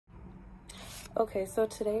Okay, so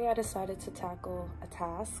today I decided to tackle a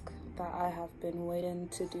task that I have been waiting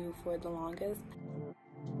to do for the longest.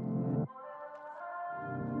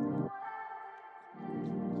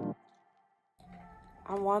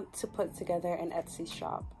 I want to put together an Etsy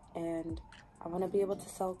shop, and I want to be able to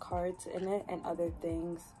sell cards in it and other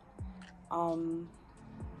things,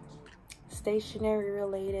 stationery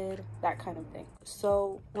related, that kind of thing.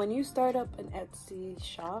 So when you start up an Etsy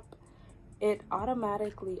shop, it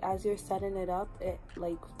automatically, as you're setting it up, it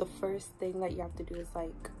like the first thing that you have to do is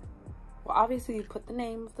like, well, obviously you put the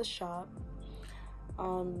name of the shop,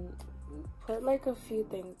 put like a few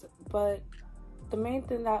things, but the main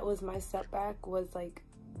thing that was my setback was like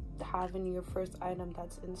having your first item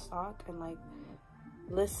that's in stock and like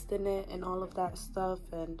listing it and all of that stuff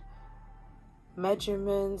and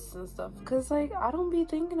measurements and stuff, because like I don't be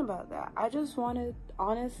thinking about that. I just wanted,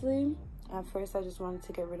 honestly, at first I just wanted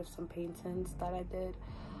to get rid of some paintings that I did.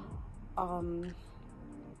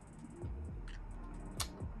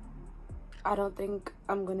 I don't think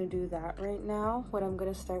I'm gonna do that right now. What I'm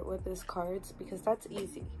gonna start with is cards, because that's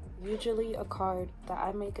easy. Usually a card that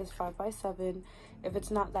I make is 5x7. If it's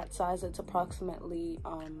not that size, it's approximately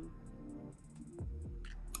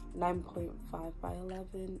 9.5 by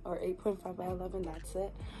 11 or 8.5 by 11. That's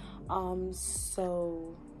it.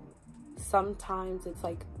 So sometimes it's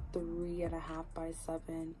like 3.5 by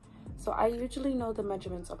 7. So I usually know the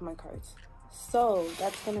measurements of my cards, so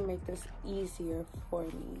that's gonna make this easier for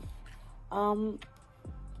me.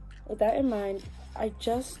 With that in mind, I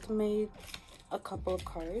just made a couple of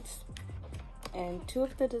cards, and two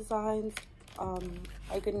of the designs are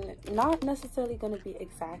not necessarily going to be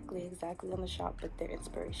exactly on the shop, but they're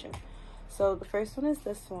inspiration. So the first one is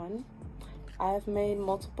this one. I've made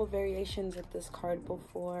multiple variations of this card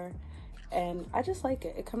before, and I just like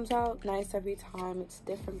it. It comes out nice every time. It's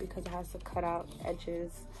different because it has the cutout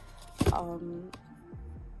edges.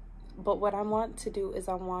 But what I want to do is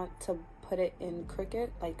I want to put it in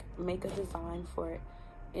Cricut, like make a design for it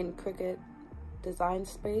in Cricut design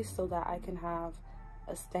space, so that I can have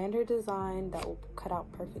a standard design that will cut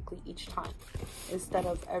out perfectly each time, instead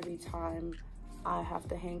of every time I have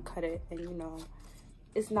to hand cut it, and you know,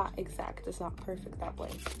 it's not exact, it's not perfect that way.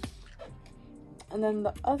 And then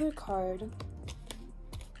the other card,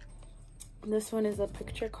 this one is a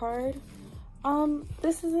picture card.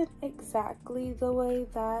 This isn't exactly the way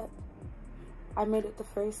that I made it the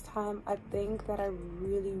first time. I think that I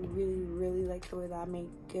really like the way that I make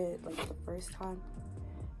it like the first time,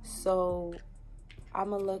 so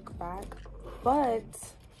I'm gonna look back. But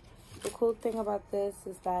the cool thing about this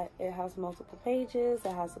is that it has multiple pages,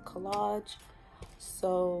 it has a collage,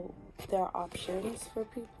 so there are options for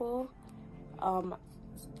people.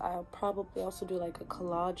 I'll probably also do like a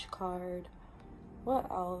collage card. What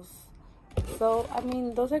else? So I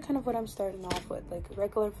mean, those are kind of what I'm starting off with, like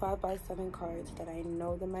regular 5x7 cards that I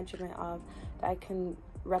know the measurement of, that I can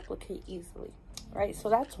replicate easily, right? So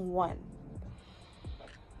that's one.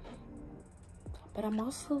 But I'm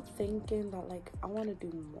also thinking that like I want to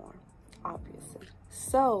do more, obviously.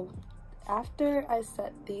 So after I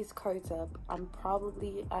set these cards up, I'm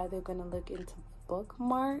probably either gonna look into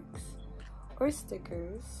bookmarks or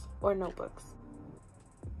stickers or notebooks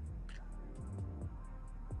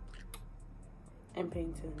and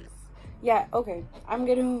paintings. Yeah, okay, I'm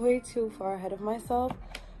getting way too far ahead of myself.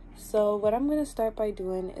 So what I'm gonna start by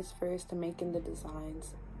doing is first making the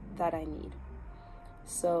designs that I need.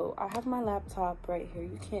 So I have my laptop right here.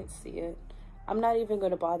 You can't see it. I'm not even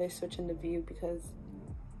gonna bother switching the view, because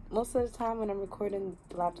most of the time when I'm recording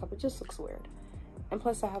the laptop, it just looks weird, and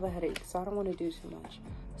plus I have a headache, so I don't want to do too much.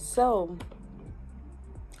 So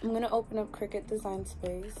I'm gonna open up Cricut Design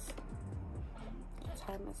Space. What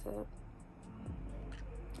time is it?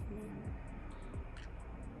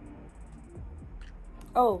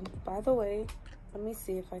 Oh, by the way, let me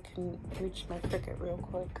see if I can reach my Cricut real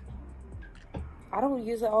quick. I don't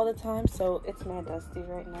use it all the time, so it's mad dusty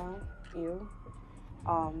right now. Ew.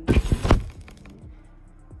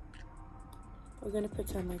 We're gonna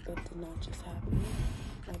pretend like that did not just happen.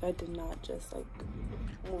 Like I did not just like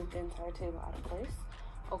move the entire table out of place.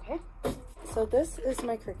 Okay. So this is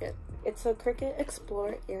my Cricut. It's a Cricut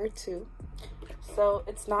Explore Air 2. So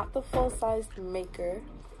it's not the full-sized maker,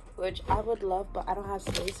 which I would love, but I don't have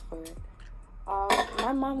space for it.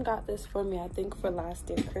 My mom got this for me, I think, for last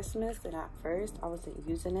year Christmas, and at first I wasn't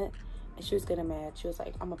using it, and she was getting mad. She was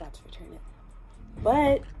like, I'm about to return it.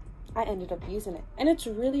 But I ended up using it, and it's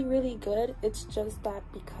really good. It's just that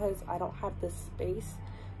because I don't have the space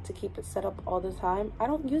to keep it set up all the time, I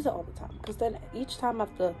don't use it all the time, because then each time I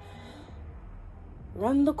have to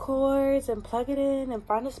run the cords and plug it in and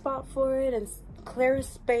find a spot for it and clear a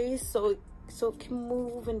space so so it can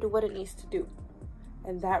move and do what it needs to do.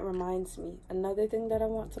 And that reminds me, another thing that I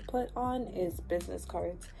want to put on is business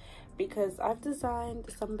cards, because I've designed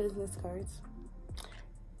some business cards,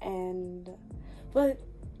 but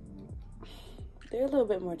they're a little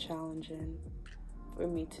bit more challenging for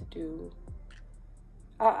me to do.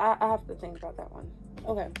 I have to think about that one.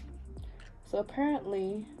 Okay, so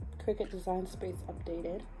apparently Cricut Design Space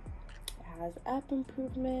updated. It has app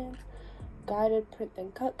improvements, guided print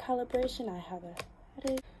and cut calibration. I have a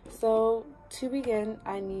headache. So to begin,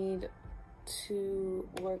 I need to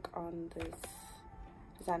work on this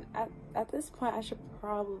design. At this point, I should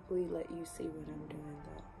probably let you see what I'm doing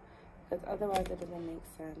though, because otherwise it doesn't make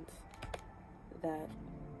sense that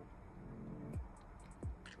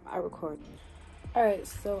I record. All right,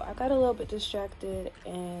 so I got a little bit distracted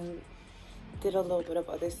and did a little bit of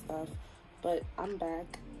other stuff, but I'm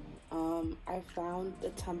back. I found the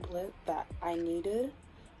template that I needed.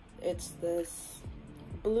 It's this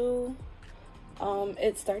blue,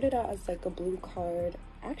 it started out as like a blue card.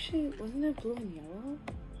 Actually, wasn't it blue and yellow?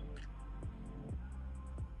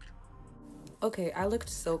 Okay, I looked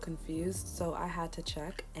so confused, so I had to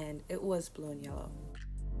check, and it was blue and yellow.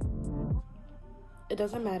 It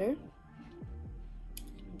doesn't matter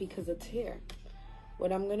because it's here.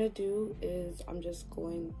 What I'm gonna do is I'm just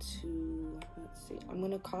going to, let's see, I'm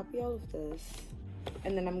gonna copy all of this,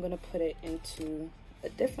 and then I'm gonna put it into a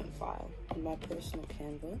different file in my personal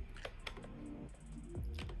Canva.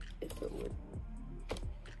 If it would,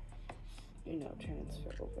 you know, transfer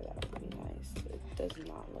over, that would be nice. It does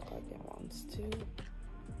not look like it wants to, and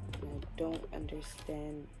I don't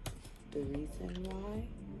understand the reason why.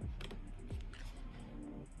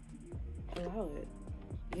 Allow it.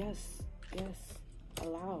 Yes, yes,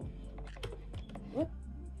 allow. What?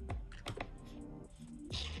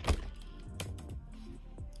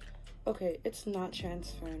 Okay, it's not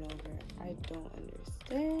transferring over. I don't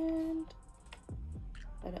understand.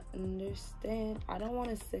 I don't want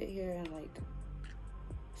to sit here and like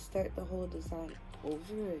start the whole design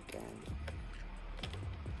over again.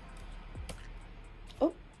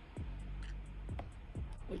 Oh,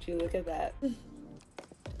 would you look at that? No.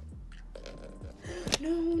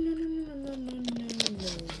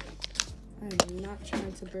 I'm not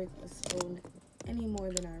trying to break this phone any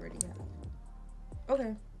more than I already have.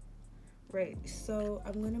 Okay. Right, so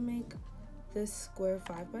I'm gonna make this square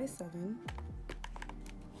 5 by 7.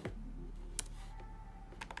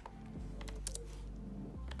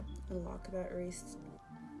 Lock that race.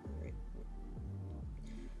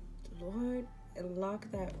 Lord, lock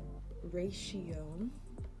that ratio.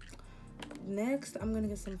 Next, I'm gonna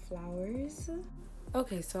get some flowers.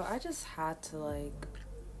 Okay, so I just had to like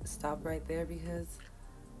stop right there because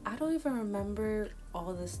I don't even remember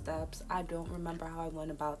all the steps. I don't remember how I went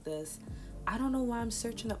about this. I don't know why I'm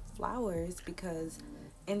searching up flowers, because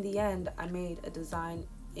in the end I made a design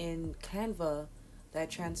in Canva that I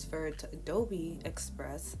transferred to Adobe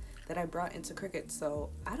Express that I brought into Cricut. So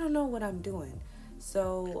I don't know what I'm doing.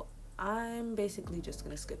 So I'm basically just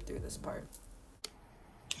gonna skip through this part.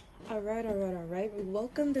 All right. We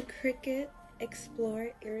welcome the Cricut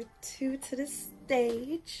Explorer Era 2 to the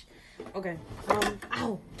stage. Okay,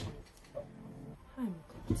 ow.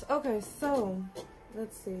 Okay, so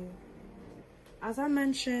let's see. As I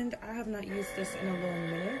mentioned, I have not used this in a long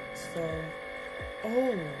minute, so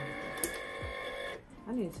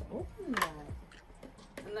I need to open that.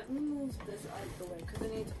 And let me move this out of the way because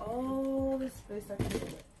it needs all the space I can give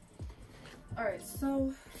it. All right,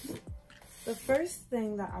 so the first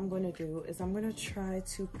thing that I'm going to do is I'm going to try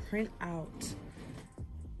to print out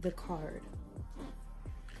the card.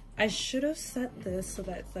 I should have set this so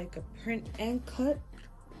that it's like a print and cut,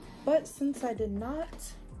 but since I did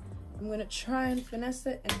not, I'm going to try and finesse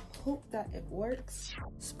it and hope that it works.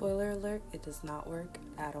 Spoiler alert, it does not work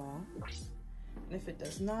at all. And if it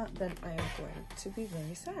does not, then I am going to be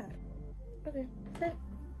very sad. Okay, print.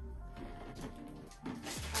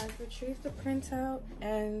 I've retrieved the printout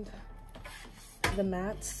and the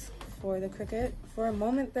mats for the Cricut. For a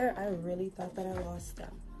moment there, I really thought that I lost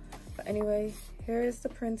them. But anyway, here is the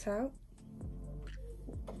printout.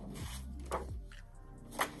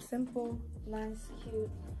 Simple, nice, cute.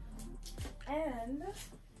 And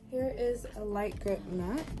here is a light grip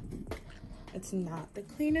mat. It's not the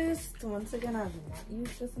cleanest. Once again, I've not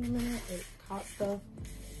used this in a minute. It caught stuff.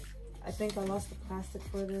 I think I lost the plastic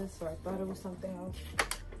for this, or I thought it was something else.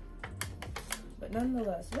 But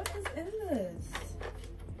nonetheless, what is in this?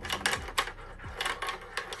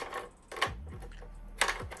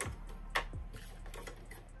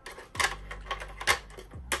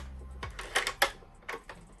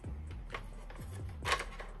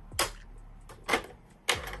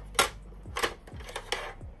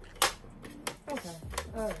 Okay,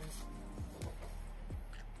 alright.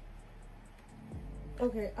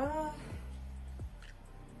 Okay,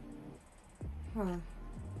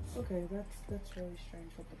 okay, that's really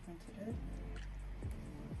strange what the printer did.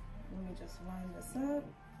 Let me just line this up.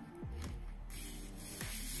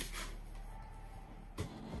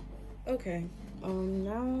 Okay,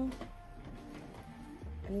 now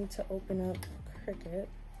I need to open up Cricut.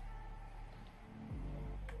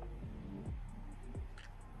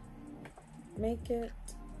 Make it.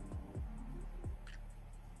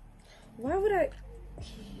 Why would I?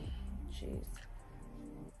 Jeez.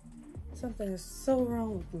 Something is so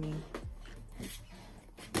wrong with me.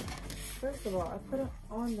 First of all, I put it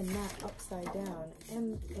on the mat upside down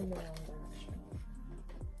and in the wrong direction.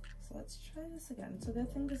 So let's try this again. So I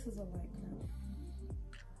think this is a light green.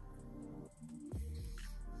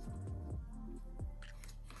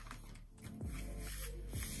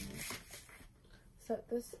 Set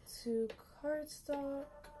this to cardstock.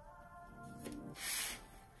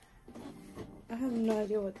 I have no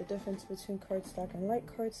idea what the difference between cardstock and light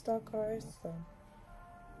cardstock are, so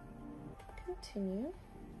continue.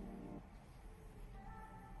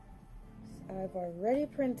 So I've already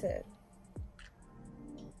printed.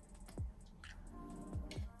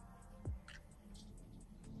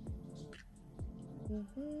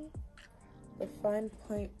 The fine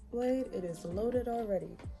point blade, it is loaded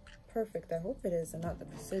already. Perfect, I hope it is and not the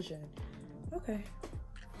precision. Okay.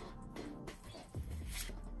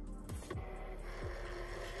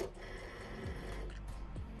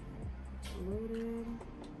 Loaded.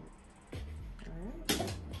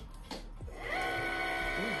 Alright.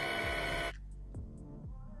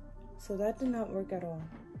 So that did not work at all.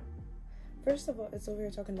 First of all, it's over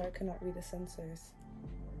here talking about I could not read the sensors.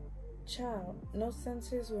 Child, no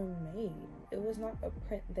sensors were made. It was not a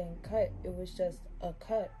print then cut. It was just a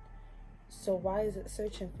cut. So why is it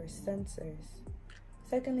searching for sensors?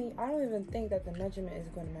 Secondly, I don't even think that the measurement is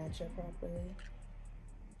going to match it properly.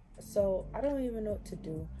 So I don't even know what to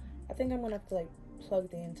do. I think I'm going to have to like plug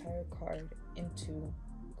the entire card into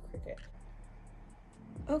Cricut.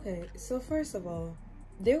 Okay, so first of all,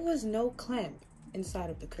 there was no clamp inside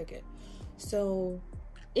of the Cricut. So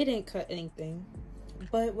it didn't cut anything.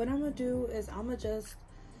 But what I'm going to do is I'm going to just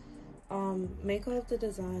make all of the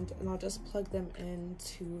designs and I'll just plug them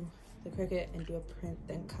into the Cricut and do a print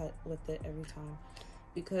then cut with it every time,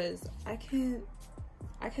 because I can't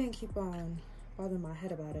keep on bothering my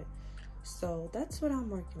head about it. So that's what I'm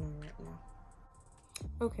working on right now.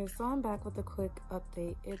 Okay, so I'm back with a quick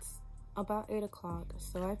update. It's about 8 o'clock,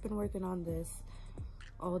 so I've been working on this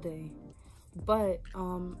all day, but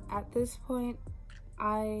at this point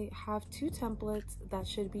I have 2 templates that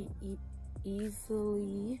should be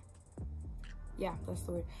easily, yeah, that's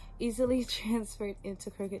the word, easily transferred into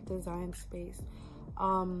Cricut Design Space.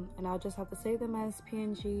 And I'll just have to save them as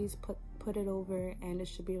PNGs, put it over, and it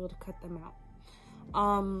should be able to cut them out.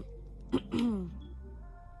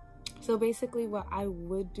 So basically what I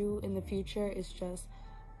would do in the future is just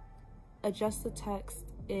adjust the text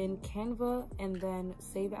in Canva and then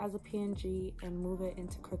save it as a PNG and move it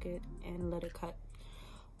into Cricut and let it cut.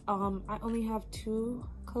 I only have 2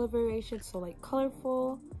 color variations, so like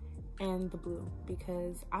colorful and the blue,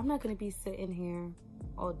 because I'm not going to be sitting here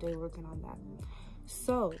all day working on that.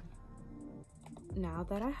 So now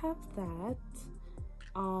that I have that,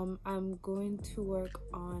 I'm going to work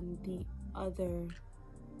on the other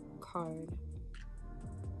card.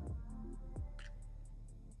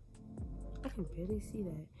 I can barely see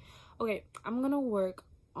that. Okay, I'm gonna work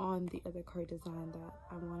on the other card design that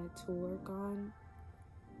I wanted to work on.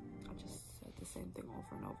 I just said the same thing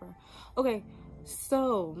over and over. Okay,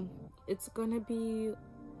 so it's gonna be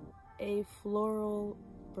a floral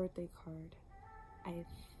birthday card. I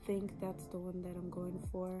think that's the one that I'm going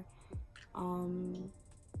for.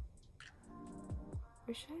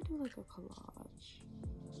 Or should I do like a collage?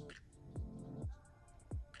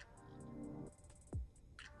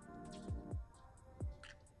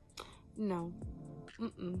 No.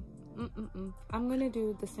 I'm gonna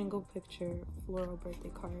do the single picture floral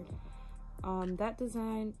birthday card. That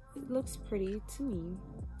design, it looks pretty to me,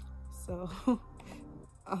 so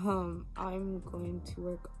I'm going to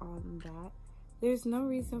work on that. There's no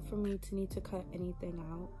reason for me to need to cut anything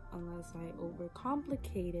out unless I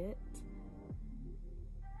overcomplicate it.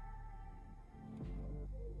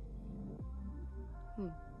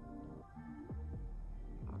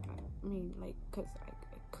 Okay, I mean, like, cause I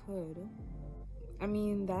could. I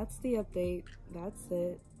mean, that's the update. That's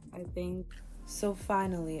it, I think. So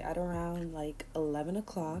finally, at around like 11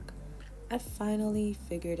 o'clock, I finally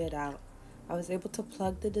figured it out. I was able to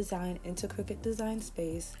plug the design into Cricut Design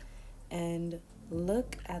Space, And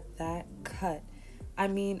look at that cut. I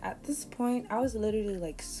mean, at this point, I was literally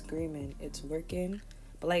like screaming, it's working.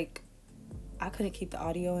 But like, I couldn't keep the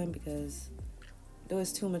audio in because there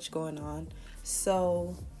was too much going on.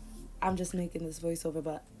 So I'm just making this voiceover,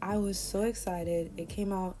 but I was so excited. It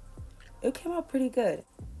came out pretty good.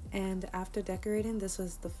 And after decorating, this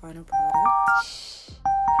was the final product.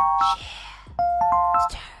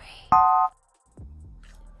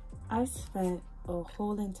 I spent a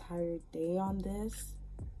whole entire day on this,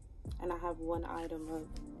 and I have one item up.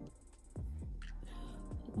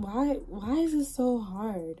 Why is it so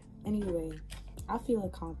hard? Anyway, I feel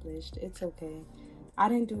accomplished. It's okay. I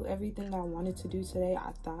didn't do everything that I wanted to do today.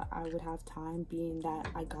 I thought I would have time, being that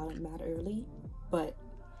I got up mad early, but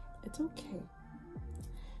it's okay.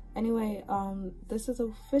 Anyway, this is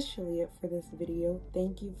officially it for this video.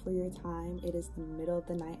 Thank you for your time. It is the middle of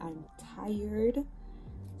the night. I'm tired.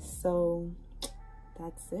 So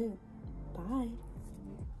that's it. Bye.